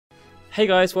Hey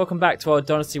guys, welcome back to our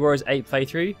Dynasty Warriors 8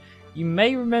 playthrough. You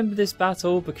may remember this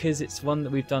battle because it's one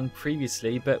that we've done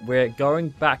previously, but we're going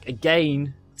back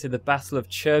again to the Battle of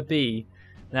Chibi.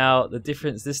 Now, the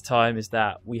difference this time is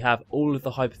that we have all of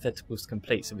the hypotheticals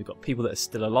complete. So we've got people that are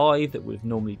still alive that would have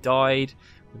normally died.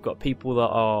 We've got people that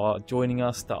are joining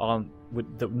us that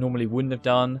normally wouldn't have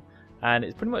done, and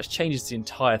it pretty much changes the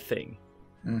entire thing.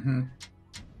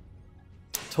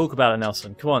 Talk about it,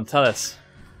 Nelson. Come on, tell us.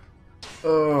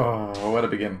 Oh, where to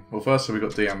begin? Well, first we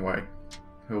got Dian Wei,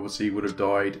 who obviously would have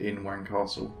died in Wang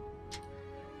Castle.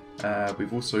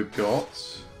 We've also got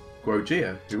Guo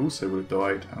Jia, who also would have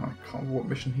died. I can't remember what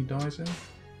mission he dies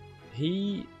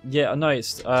in. Yeah, no,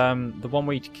 it's the one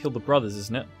where you kill the brothers,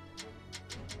 isn't it?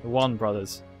 The Huan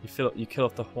brothers. You kill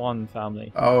off the Huan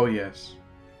family. Oh yes.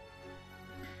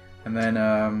 And then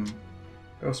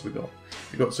who else have we got?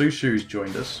 We've got Zhu Shu's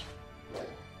joined us,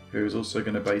 who is also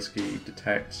going to basically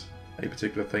detect a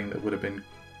particular thing that would have been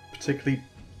particularly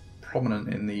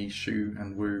prominent in the Shu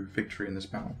and Wu victory in this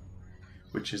battle,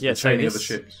 which is the chaining of the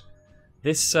ships.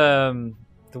 This the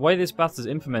way this battle is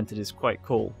implemented is quite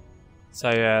cool.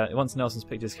 So once Nelson's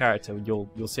picked his character,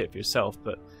 you'll see it for yourself.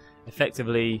 But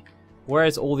effectively,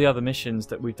 whereas all the other missions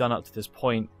that we've done up to this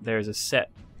point, there is a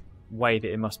set way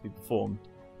that it must be performed,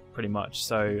 pretty much.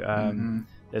 So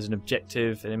there's an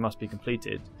objective and it must be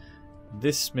completed.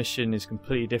 This mission is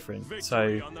completely different.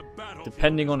 So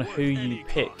depending on who you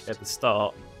pick at the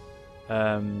start,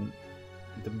 the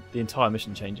entire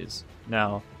mission changes.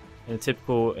 Now, in a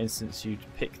typical instance, you'd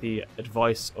pick the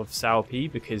advice of Cao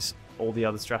Cao because all the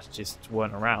other strategists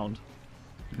weren't around.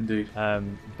 Indeed.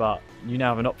 But you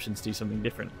now have an option to do something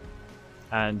different,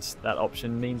 and that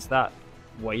option means that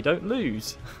Wei don't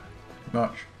lose.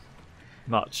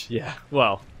 Much, yeah.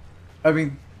 Well, I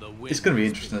mean, it's going to be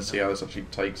interesting to see how this actually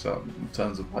takes up in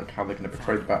terms of like how they're going to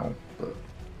portray the battle. But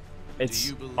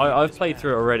I've played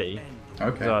through it already.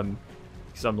 Okay.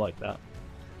 Because I'm like that.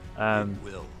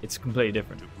 It's completely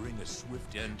different.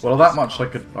 Well, that much I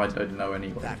don't know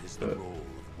anyway.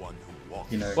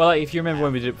 But you know. Well, like, if you remember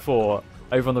when we did it before,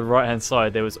 over on the right hand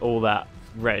side there was all that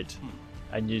red,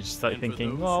 and you just start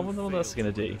thinking, "Oh, I wonder what that's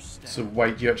going to do." So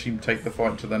wait, do you actually take the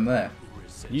fight to them there?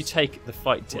 You take the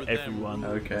fight to everyone.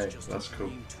 Okay, that's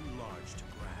cool.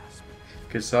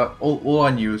 Because all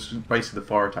I knew was basically the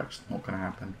fire attack's not going to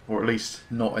happen, or at least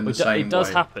not in the same way. It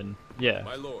does happen, yeah.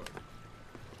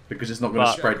 Because it's not going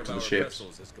to spread to the ships.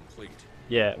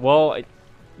 Yeah, well,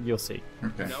 you'll see.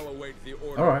 Okay.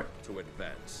 Alright.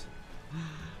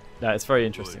 No, it's very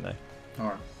interesting though.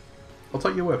 Alright. I'll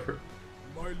take your word for it.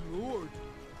 My lord,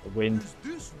 the wind. is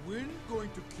this wind going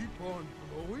to keep on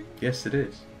blowing? Yes, it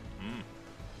is.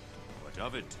 What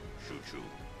of it, Choo-Choo?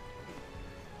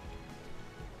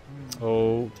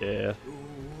 Oh dear.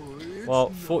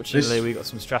 Well, fortunately we got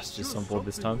some strategists on board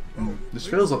this time. This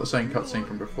feels like the same cutscene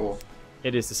from before.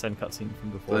 It is the same cutscene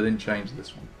from before. But they didn't change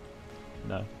this one.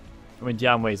 No. I mean,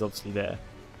 Dian Wei is obviously there,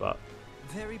 but...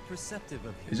 Very perceptive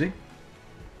of you. Is he?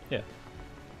 Yeah.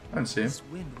 I don't see him. This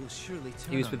wind will surely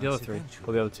turn He was with the on other us three. eventually.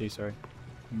 Or the other two, sorry.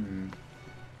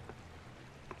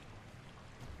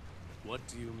 What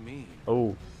do you mean?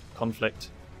 Oh, conflict.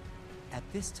 At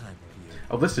this time of year,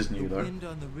 Oh, this is new the though. wind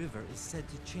on the river is said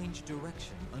to change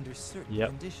direction under certain Yep.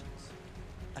 conditions.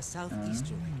 A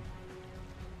southeasterly.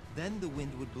 Then the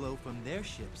wind would blow from their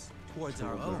ships towards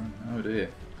our own. Oh dear.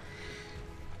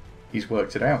 He's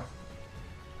worked it out.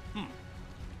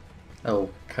 Oh,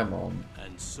 come on.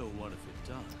 And so what if it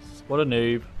does? What a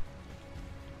noob.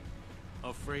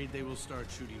 Afraid they will start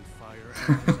shooting fire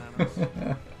arrows at us?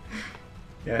 That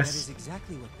Yes. is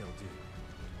exactly what they'll do.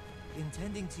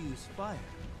 Intending to use fire,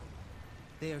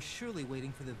 they are surely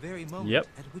waiting for the very moment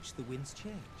at which the winds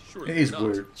change. It is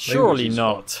weird. Surely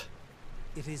not.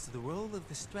 It is the role of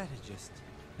the strategist.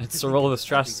 It's the role of the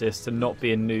strategist to not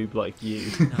be a noob like you.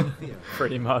 Not fear.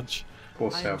 Pretty much. Poor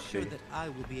I am South sure Key. that I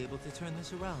will be able to turn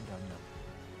this around on them.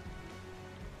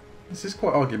 This is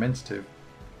quite argumentative.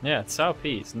 Yeah, Cao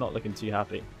Cao is not looking too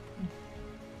happy.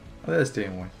 Oh, there's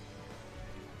Dian Wei.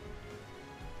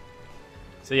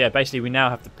 So yeah, basically we now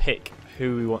have to pick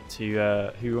who we want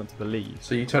to believe.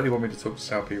 So you totally want me to talk to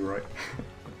South Key, right?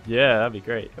 Yeah, that'd be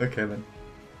great. Okay then.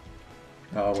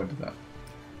 No, I won't do that.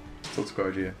 Talk to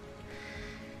Guo Jia.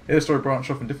 Here the story branch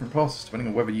off in different paths, depending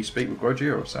on whether you speak with Guo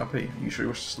Jia or Cao Cao. You sure you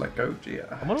wish to select Guo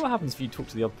Jia? I wonder what happens if you talk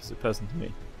to the opposite person to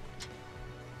me.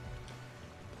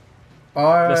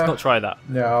 Let's not try that.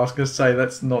 Yeah, I was going to say,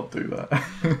 let's not do that.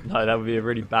 No, that would be a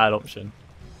really bad option.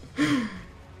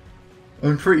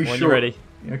 I'm pretty When sure... you're ready.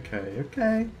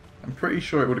 Okay. I'm pretty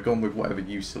sure it would have gone with whatever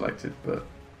you selected, but...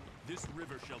 This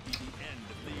river shall be the end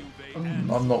of the Liu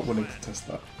Bei I'm not willing to test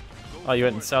that. Oh, you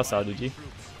went in South Side, did you?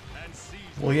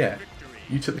 Well, yeah.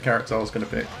 You took the character I was going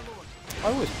to pick.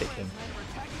 I always pick him.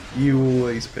 You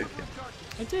always pick him.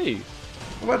 I do.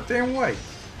 What about Dian Wei?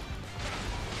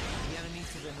 The enemy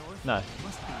to the north No.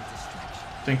 must be a distraction.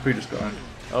 Jing Fu just got in.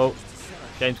 Oh,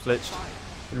 game's glitched. What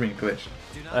do you mean glitched?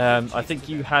 I think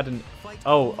you had an.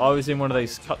 Oh, I was in one of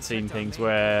those cutscene things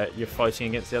where you're fighting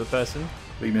against the other person.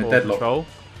 What, you mean a or deadlock? Control,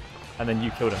 and then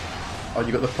you killed him. Oh,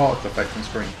 you got the particle effect on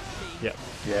screen. Yep.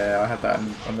 Yeah, I had that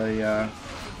on the.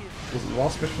 Was it the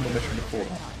last mission or the mission before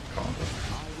that? I can't remember.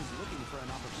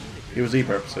 It was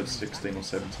either episode 16 or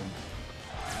 17.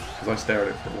 Because I stared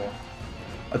at it for a while.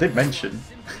 I did mention.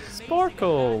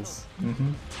 Sparkles.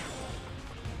 Mm-hmm.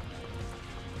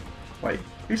 Wait,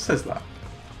 who says that?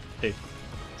 Who?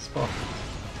 Sparkles.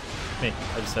 Me.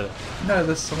 I just said it. No,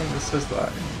 there's someone that says that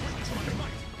in something.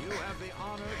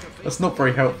 That's not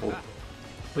very helpful.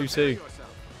 Who's who?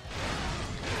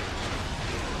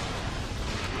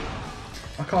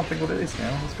 I can't think what it is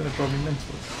now. It's going to drive me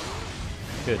mental.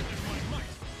 Good.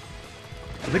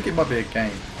 I think it might be a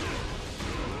game.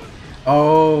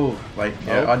 Oh, wait,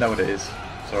 yeah, Oh. I know what it is.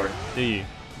 Sorry. Do you?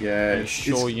 Yeah, Are you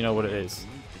sure you know what it is?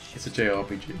 it's a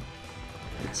JRPG.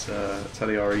 It's how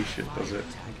the RE shit does it.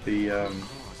 The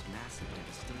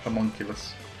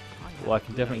homunculus. Well, I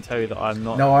can definitely tell you that I'm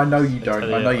not. No, I know you a don't.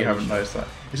 I know you haven't television. noticed that.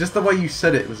 It's just the way you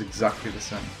said it was exactly the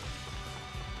same.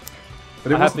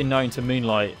 But I it have wasn't. been known to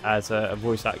moonlight as a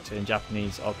voice actor in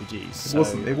Japanese RPGs. It So,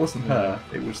 wasn't. It wasn't her.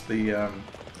 It was the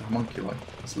homunculi.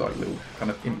 It's like a little kind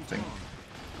of imp thing.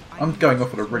 I'm going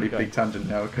off on a really Okay. big tangent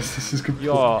now because this is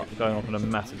completely. You are going off on a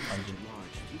massive tangent.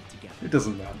 It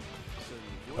doesn't matter.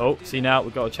 Oh, see now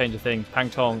we've got to change the thing. Pang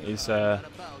Tong is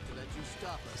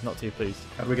not too pleased.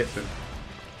 How do we get to him?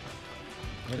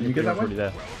 I Can you get that already way?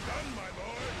 there.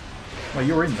 Well,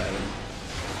 you're in there then.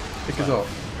 Pick us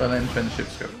off and then turn the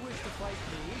ship's go.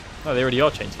 No, they already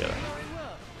are chained together.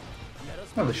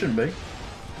 No, they shouldn't be.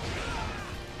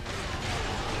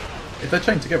 If they're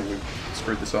chained together, we've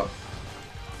screwed this up.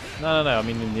 No. I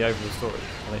mean in the overall story.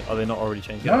 Are they not already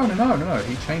chained No, together? no.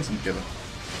 He chains them together.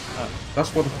 Oh.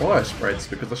 That's why the fire spreads,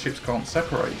 because the ships can't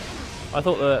separate. I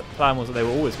thought the plan was that they were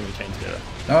always going to be chained together.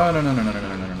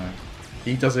 No.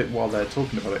 He does it while they're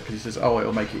talking about it, because he says, oh,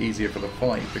 it'll make it easier for the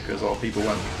fight, because our people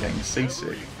won't be getting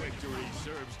seasick.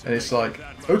 And it's like,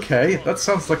 okay, that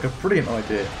sounds like a brilliant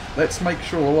idea. Let's make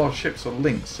sure all our ships are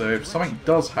linked, so if something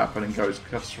does happen and goes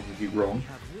catastrophically wrong,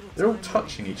 they're all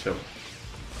touching each other.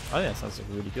 I think that sounds like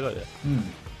a really good idea.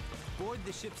 Board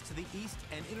the ships to the east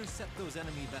and intercept those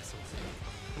enemy vessels.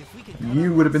 If we can cut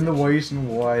You off would have been the section, reason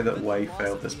why that Wei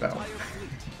failed this battle.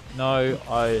 No,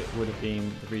 I would have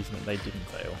been the reason that they didn't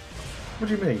fail. What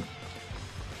do you mean?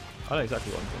 I know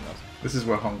exactly what I'm doing. This is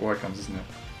where Hong Guai comes, isn't it?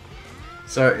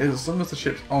 So, as long as the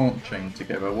ships aren't chained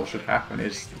together, what should happen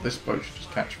is this boat should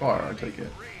just catch fire, I take it,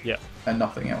 Yeah, and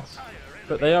nothing else.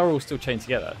 but they are all still chained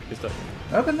together. Because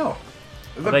No, they're not.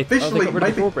 They're they visually, got rid of the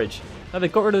maybe... drawbridge. No, they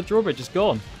got rid of the drawbridge. It's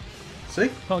gone.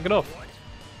 See? Can't get off.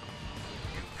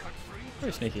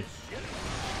 Very sneaky.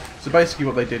 So basically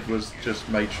what they did was just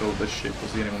made sure this ship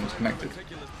was the only one that was connected.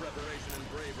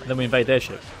 And then we invade their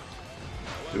ship.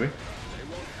 Do we?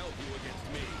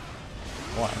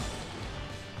 Why?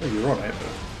 Oh, you're on it,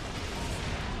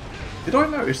 but... Did I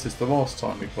notice this the last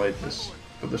time we played this?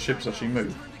 That the ships actually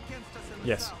move?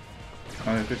 Yes.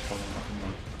 I did follow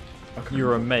that, didn't I? You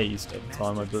were amazed at the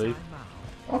time, I believe.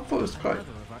 I thought it was quite another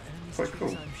of our enemies quite cool.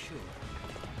 is, I'm sure.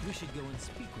 We should go and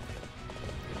speak with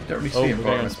him. You don't really Oh, see we're going to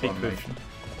environmental speak animation.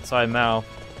 with Sai Mao.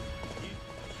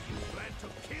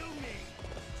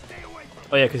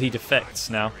 Oh yeah, because he defects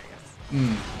now. It doesn't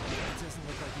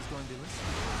look like he's going to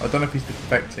listen. I don't know if he's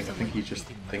defecting, I think he just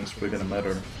thinks we're going to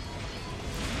murder him.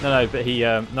 No, but he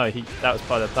that was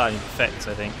part of the plan. He defects,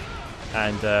 I think,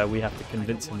 and we have to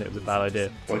convince him that it was a bad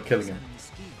idea. By killing him.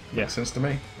 Yeah. Makes sense to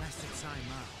me. Master Tsai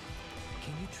Mao,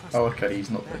 can you trust Oh, me okay, to he's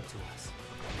come not back dead. to us?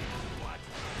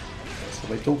 So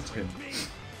they talk to him.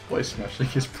 By smashing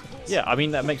his brains. Yeah, I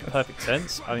mean that makes perfect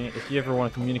sense. I mean, if you ever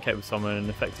want to communicate with someone in an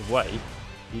effective way,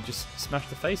 you just smash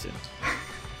the face in,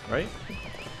 right?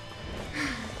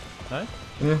 No?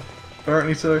 Yeah,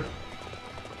 apparently so.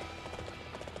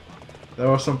 There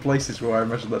are some places where I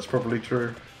imagine that's probably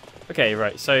true. Okay,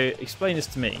 right. So explain this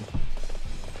to me.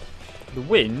 The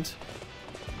wind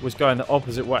was going the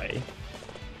opposite way.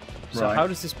 So Right. how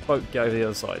does this boat get over the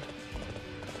other side?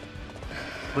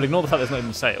 Well, ignore the fact there's not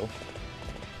even a sail,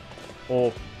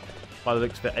 or by the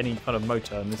looks of it, any kind of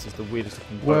motor. And this is the weirdest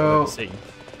looking boat I've Well- ever seen.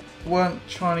 Weren't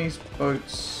Chinese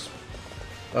boats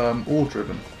oar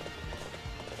driven?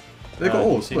 They've got Have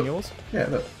you oars. seen Look. yours? Yeah,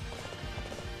 look.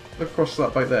 Look across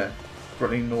that boat there.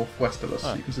 Running northwest of us.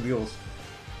 Oh. You can see the oars.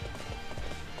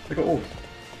 They got oars.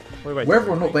 Wait, Whether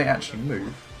or not they actually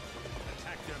move,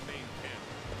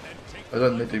 I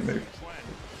don't think they do move.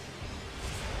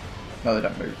 No, they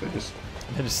don't move.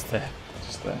 They're just there.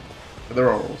 just there. But there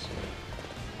are rules.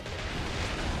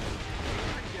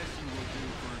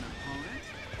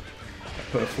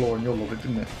 Put a flaw in your logic,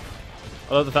 didn't it?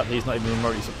 I love the fact that he's not even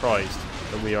remotely surprised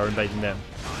that we are invading them.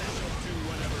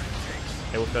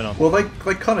 Okay, what's going on? Well, they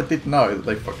kind of did know that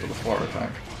they fucked up the fire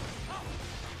attack.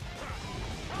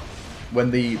 When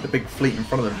the big fleet in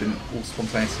front of them didn't all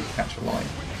spontaneously catch a line.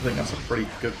 I think that's a pretty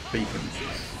good beacon.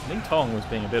 Ling Tong was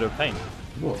being a bit of a pain.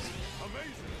 It was.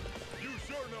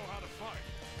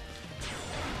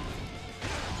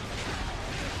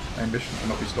 Ambition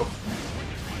cannot be stopped.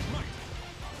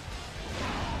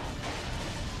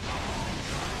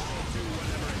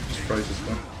 Just froze this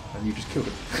one, and you just killed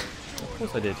it. Of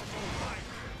course I did.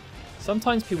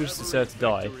 Sometimes people just deserve to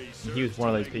die, and he was one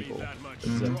of those people that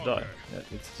deserved to die. Yeah,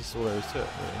 it's just all there is to it.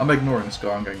 Really. I'm ignoring this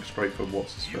guy, I'm going straight for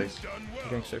what's his face. You're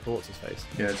going straight for what's his face.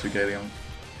 Yeah, it's Ugalion. You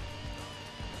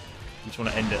just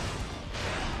want to end it.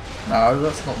 No,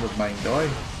 that's not the main guy. I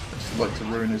just like to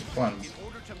ruin his plans.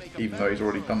 Even though he's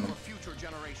already done them.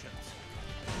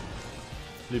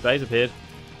 Liu Bei's appeared.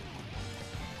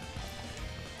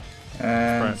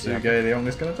 And Right, yeah. Ugalion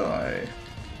is going to die.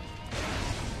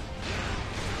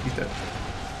 He's dead.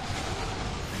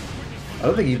 I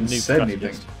don't think he even Noob said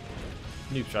anything. strategist.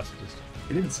 Noob strategist.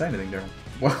 He didn't say anything, Darryl.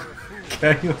 Well,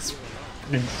 okay, that's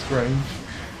pretty strange.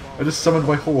 I just summoned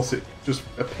my horse, it just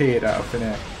appeared out of thin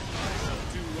air.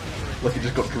 Like it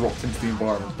just got dropped into the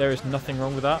environment. There is nothing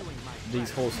wrong with that.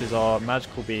 These horses are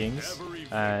magical beings,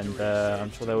 and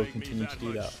I'm sure they will continue to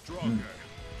do that. Mm.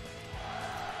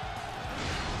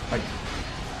 Hey,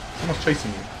 someone's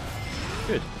chasing you.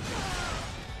 Good.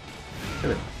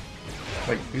 Kill him.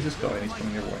 Wait, who's this guy? And he's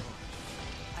coming your way.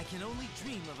 I can only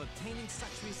dream of obtaining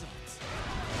such results.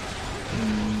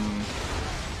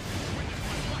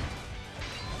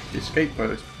 The escape boat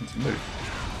is going to move.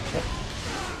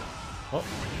 What? What?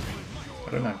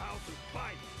 I don't know.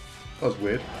 That was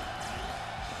weird.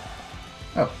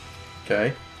 Oh,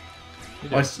 okay.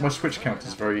 My switch count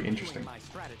is very interesting.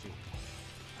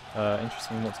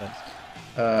 Interesting in what sense?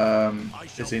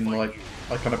 As in, like,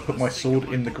 I kind of put my sword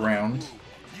in the ground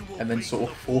and then sort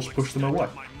of force push them away.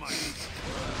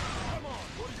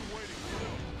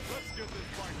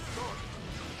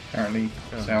 Apparently,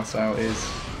 Cao Cao is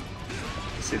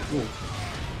a Sith Lord.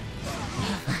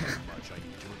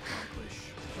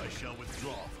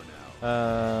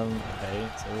 Okay,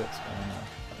 so what's going on?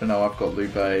 I don't know, I've got Liu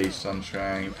Bei, Sun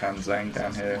Quan, Pan Zhang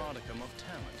down here.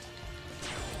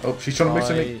 Oh, she's trying to move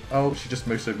me. Oh, she just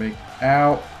moved me.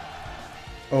 Ow!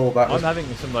 Oh, that was... I'm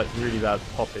having some like really bad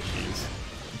pop issues.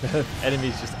 The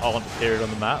enemies just aren't appearing on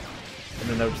the map, and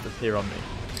then they'll just appear on me.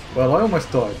 Well, I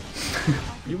almost died.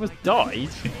 You almost died?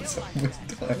 Yes, I almost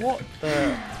died. What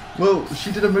the... Well,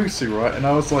 she did a Musu, right? And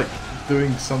I was like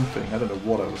doing something. I don't know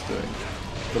what I was doing.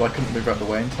 But I couldn't move out the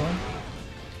way in time.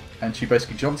 And she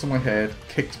basically jumped on my head,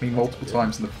 kicked me multiple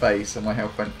times in the face, and my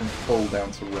health went from full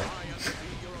down to red.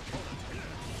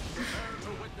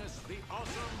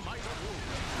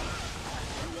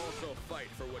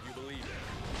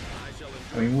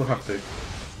 I mean, we'll have to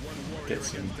get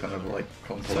some kind of like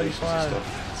compilations and stuff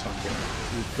at some point.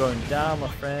 You're going down, my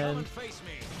friend.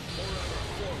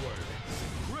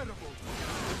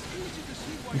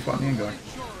 You fighting the end guy?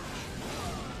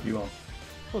 You are.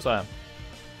 Of course I am.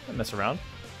 Don't mess around.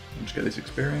 I'll just get this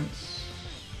experience.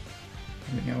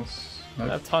 Anything else? I don't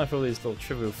have time for all these little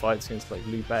trivial fights against like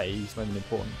Liu Bei. He's not even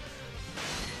important.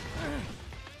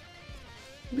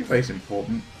 Liu Bei's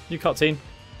important. New cutscene.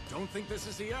 Don't think this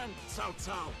is the end, Cao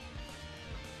Cao.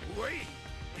 Wait,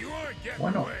 you aren't getting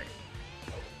Why not? away.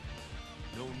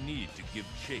 No need to give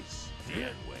chase,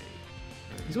 Dian Wei.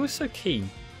 He's always so keen.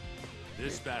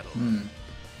 This battle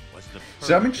was the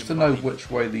So I'm interested to know which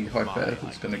way the hypothetical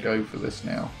is going to go for this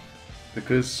now,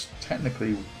 because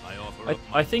technically,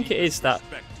 I think it is that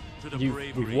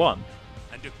we've won.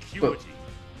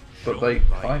 but they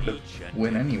kind of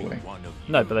win anyway.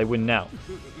 No, but they win now.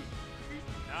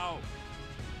 Now,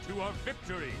 to our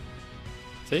victory.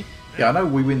 See? Yeah, I know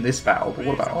we win this battle, but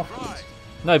what about afterwards?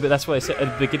 No, but that's what they said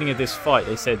at the beginning of this fight.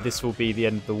 They said this will be the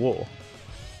end of the war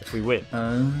if we win.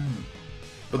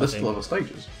 But there's still other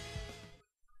stages.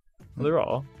 Well, there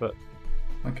are, but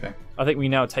Okay. I think we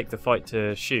now take the fight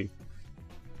to Shu.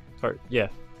 Sorry, yeah,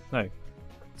 no,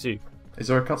 Zhu. Is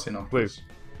there a cutscene afterwards?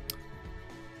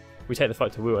 We take the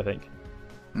fight to Wu, I think.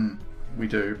 We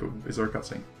do, but is there a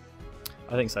cutscene?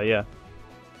 I think so, yeah.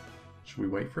 Should we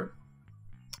wait for it?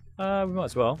 We might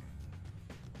as well.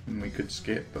 We could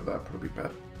skip, but that'd probably be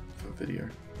bad for video.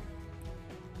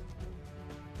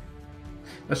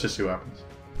 Let's just see what happens.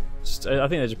 Just, I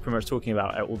think they're just pretty much talking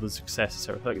about all the success.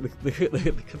 So, like, look at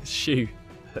the shoe.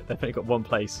 They've only got one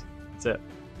place. That's it.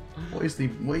 What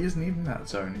isn't even that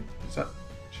zone? Is that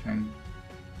Changjiang?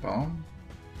 Oh,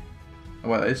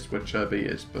 well, that is where Chibi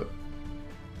is, but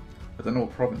I don't know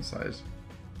what province that is.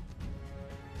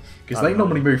 Because they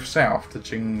normally move south to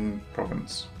Qing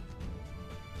province,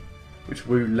 which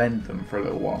will lend them for a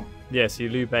little while. Yeah, so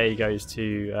Liu Bei goes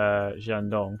to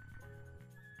Jiangdong.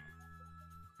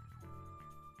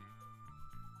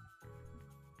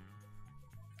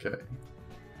 Okay.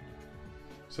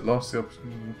 So last the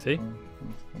option. See?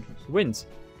 Wins.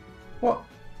 What?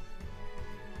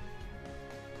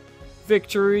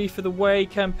 Victory for the Wei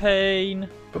campaign.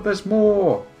 But there's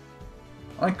more.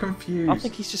 I'm confused. I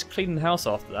think he's just cleaning the house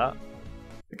after that.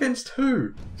 Against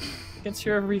who? Against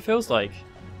whoever he feels like.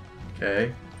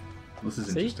 Okay. This is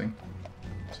See? interesting.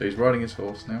 So he's riding his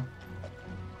horse now.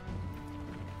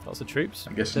 Lots of troops.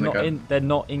 I'm guessing they're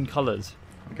not in colours.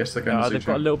 I guess they're going to They've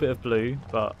got a little bit of blue,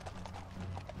 but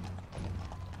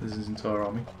this is his entire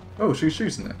army. Oh, Shu's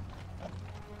in it.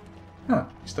 Huh,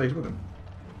 he stays with him.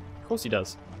 of course he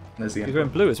does. And there's the He's Emperor.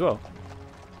 wearing blue as well,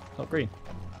 not green.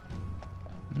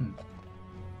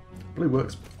 Blue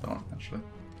works fine, actually.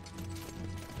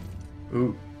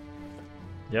 Ooh,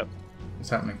 Yep. what's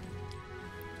happening?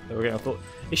 There we go. I thought,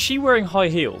 is she wearing high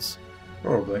heels?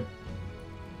 Probably.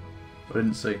 I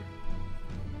didn't see. It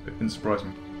didn't surprise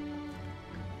me.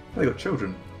 They got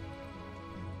children.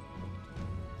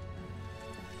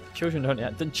 Children don't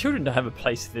have a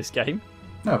place in this game.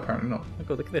 No, apparently not. Oh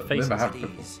God, look at their They faces. never have At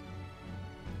before. ease.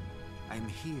 I'm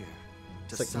here to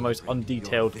It's like the most celebrate your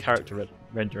undetailed character victory.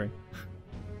 rendering.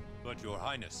 But your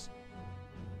highness,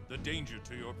 the danger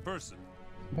to your person.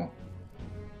 What?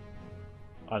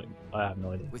 I have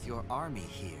no idea. With your army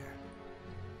here,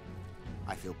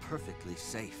 I feel perfectly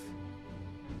safe.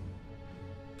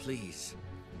 Please,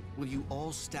 will you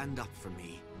all stand up for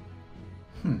me?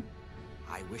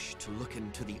 I wish to look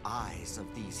into the eyes of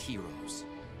these heroes.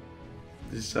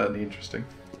 This is certainly interesting.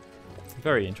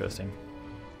 Very interesting.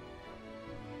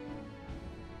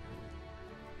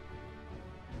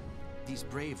 These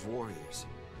brave warriors,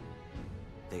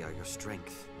 they are your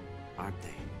strength, aren't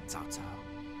they, Cao Cao?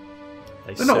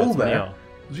 They're not all certainly there. are.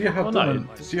 Jia no,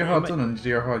 and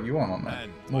Jia Yuan on that.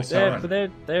 More so, Yeah, right?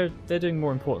 but they're doing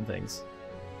more important things.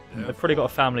 They've probably got a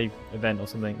family event or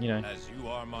something, you know. As you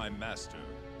are my master,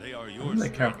 they are Aren't yours. they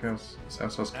Cao Cao's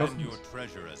South's And cousins? your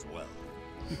treasure as well.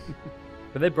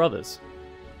 But they're brothers.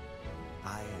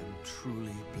 I am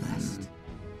truly blessed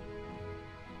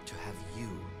to have you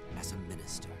as a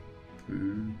minister.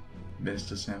 Ooh,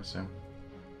 Minister Cao.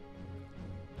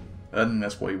 And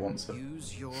that's what he wants. Though.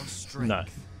 Use your strength No.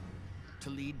 to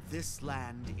lead this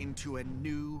land into a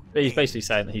new But he's age. basically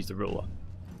saying that he's the ruler.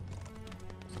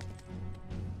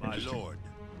 My Interesting. lord,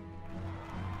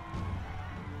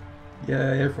 Yeah,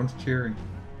 everyone's cheering.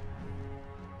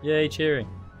 Yay, cheering.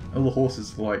 All the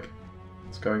horses are like,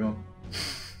 what's going on?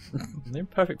 They're in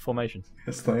perfect formation.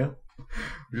 Yes, they are.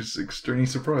 Which is extremely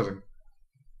surprising.